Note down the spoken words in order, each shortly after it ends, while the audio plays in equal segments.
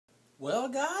Well,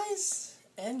 guys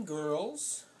and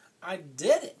girls, I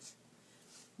did it.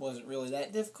 Wasn't really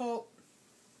that difficult.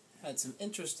 Had some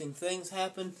interesting things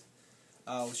happen.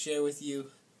 I'll share with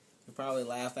you. You'll probably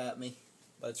laugh at me,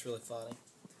 but it's really funny.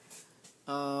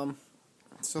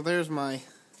 So there's my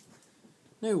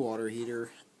new water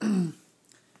heater. And,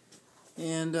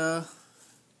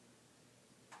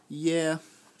 yeah.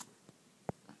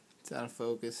 It's out of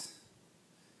focus.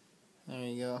 There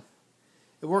you go.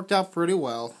 It worked out pretty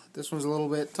well. This one's a little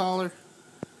bit taller,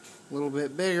 a little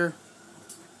bit bigger.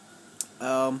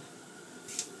 But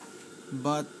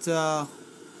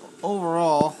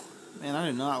overall, man, I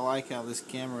do not like how this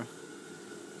camera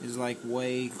is like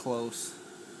way close.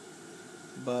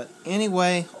 But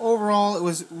anyway, overall, it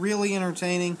was really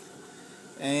entertaining.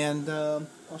 And I'll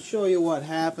show you what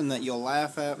happened that you'll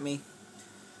laugh at me.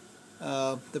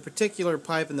 The particular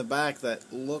pipe in the back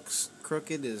that looks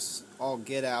crooked is all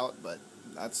get out, but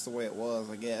that's the way it was,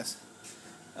 I guess.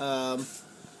 I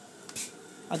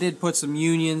did put some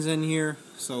unions in here,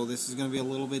 so this is going to be a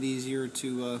little bit easier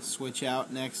to switch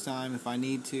out next time if I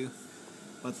need to.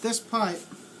 But this pipe,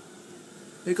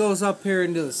 it goes up here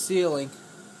into the ceiling,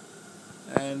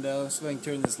 and so if I can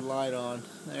turn this light on.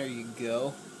 There you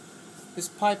go. This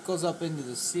pipe goes up into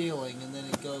the ceiling, and then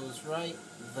it goes right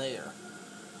there.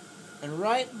 And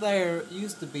right there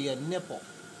used to be a nipple.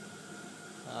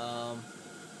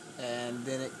 And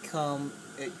then it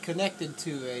connected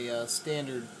to a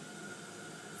standard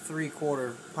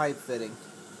 3/4 pipe fitting.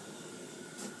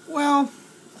 Well,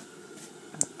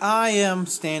 I am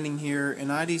standing here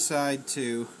and I decide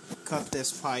to cut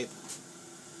this pipe,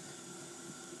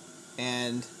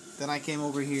 and then I came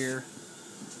over here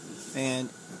and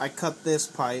I cut this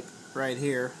pipe right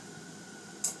here.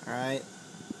 Alright,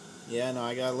 yeah, no,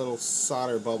 I got a little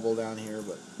solder bubble down here,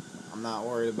 but I'm not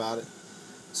worried about it.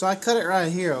 So I cut it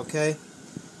right here, okay?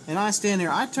 And I stand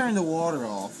there, I turn the water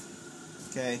off,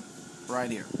 okay, right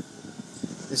here.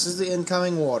 This is the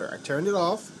incoming water. I turned it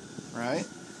off, right?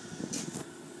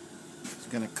 Just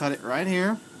gonna cut it right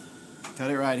here. Cut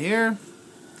it right here.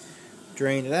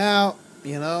 Drain it out,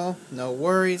 you know, no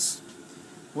worries.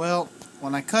 Well,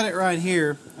 when I cut it right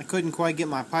here, I couldn't quite get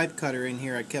my pipe cutter in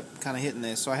here. I kept kind of hitting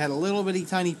this, so I had a little bitty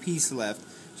tiny piece left.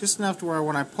 Just enough to where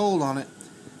when I pulled on it,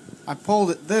 I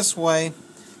pulled it this way.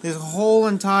 This whole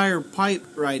entire pipe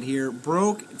right here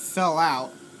broke, it fell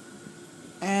out.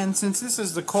 And since this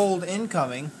is the cold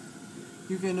incoming,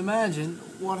 you can imagine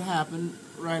what happened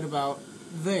right about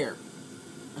there.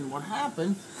 And what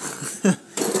happened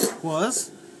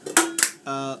was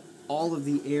all of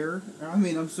the air,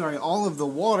 all of the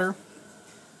water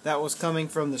that was coming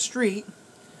from the street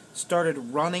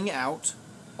started running out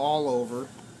all over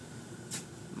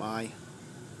my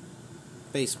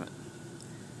basement.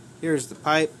 Here's the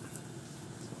pipe,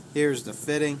 here's the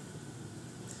fitting,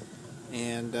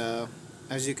 and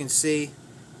as you can see,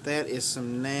 that is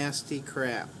some nasty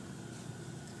crap.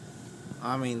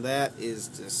 I mean, that is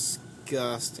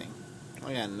disgusting.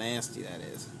 Look how nasty that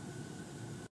is.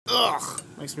 Ugh!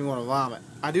 Makes me want to vomit.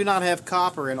 I do not have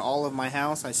copper in all of my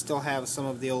house. I still have some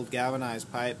of the old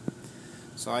galvanized pipe,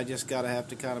 so I just have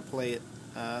to kind of play it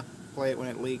when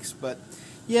it leaks. But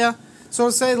yeah. So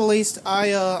to say the least,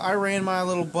 I ran my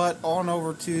little butt on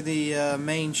over to the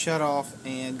main shutoff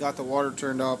and got the water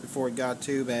turned off before it got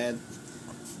too bad.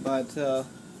 But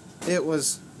it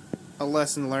was a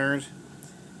lesson learned.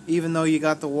 Even though you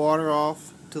got the water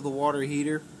off to the water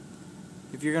heater,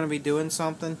 if you're going to be doing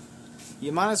something,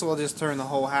 you might as well just turn the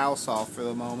whole house off for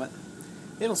the moment.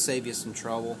 It'll save you some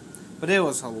trouble. But it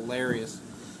was hilarious.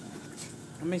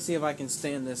 Let me see if I can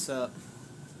stand this up.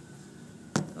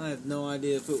 I have no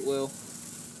idea if it will.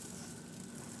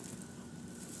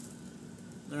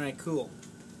 Alright, cool.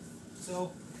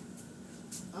 So,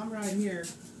 I'm right here,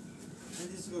 and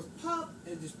this goes pop,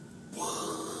 and just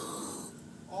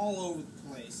all over the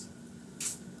place.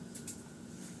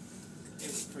 It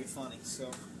was pretty funny, so,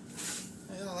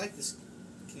 I like this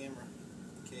camera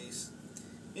case.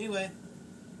 Anyway,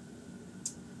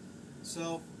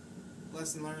 so,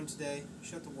 lesson learned today,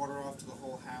 shut the water off to the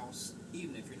whole house,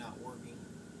 even if you're not working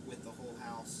with the whole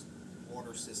house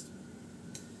water system.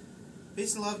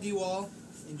 Peace and love to you all.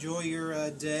 Enjoy your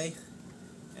day.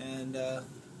 And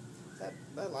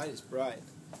that light is bright.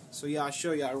 So yeah, I'll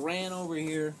show you. I ran over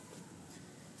here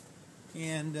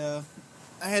and I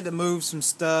had to move some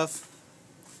stuff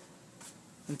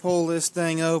and pull this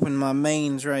thing open. My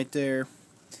main's right there.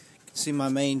 You can see my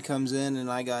main comes in, and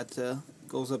I got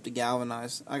goes up to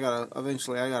galvanize.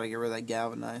 Eventually I gotta get rid of that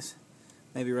galvanize.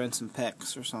 Maybe run some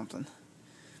PEX or something.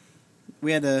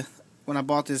 We had to, when I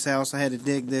bought this house, I had to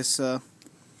dig this,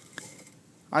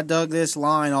 I dug this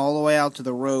line all the way out to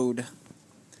the road.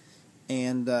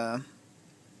 and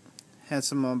had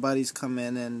some of my buddies come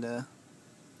in and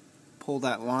pull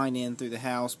that line in through the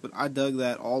house, but I dug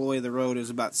that all the way to the road. It was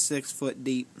about 6 foot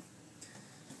deep.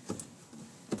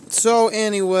 So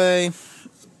anyway,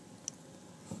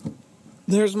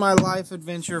 there's my life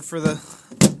adventure for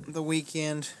the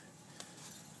weekend.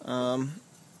 Got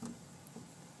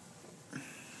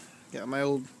my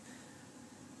old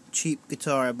cheap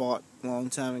guitar I bought a long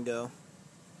time ago.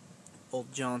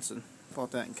 Old Johnson.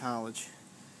 Bought that in college.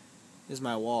 This is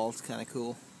my wall. It's kind of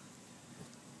cool.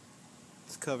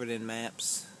 It's covered in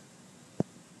maps.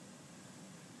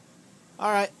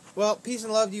 Alright, well, peace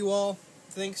and love to you all.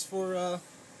 Thanks for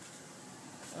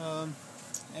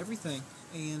everything.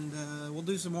 And we'll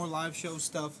do some more live show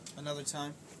stuff another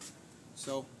time.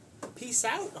 So, peace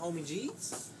out, homie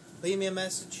G's. Leave me a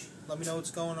message. Let me know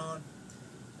what's going on.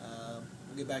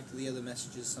 We'll get back to the other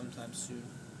messages sometime soon.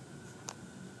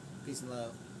 Peace and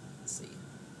love. See ya.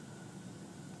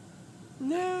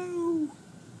 No!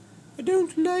 I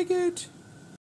don't like it.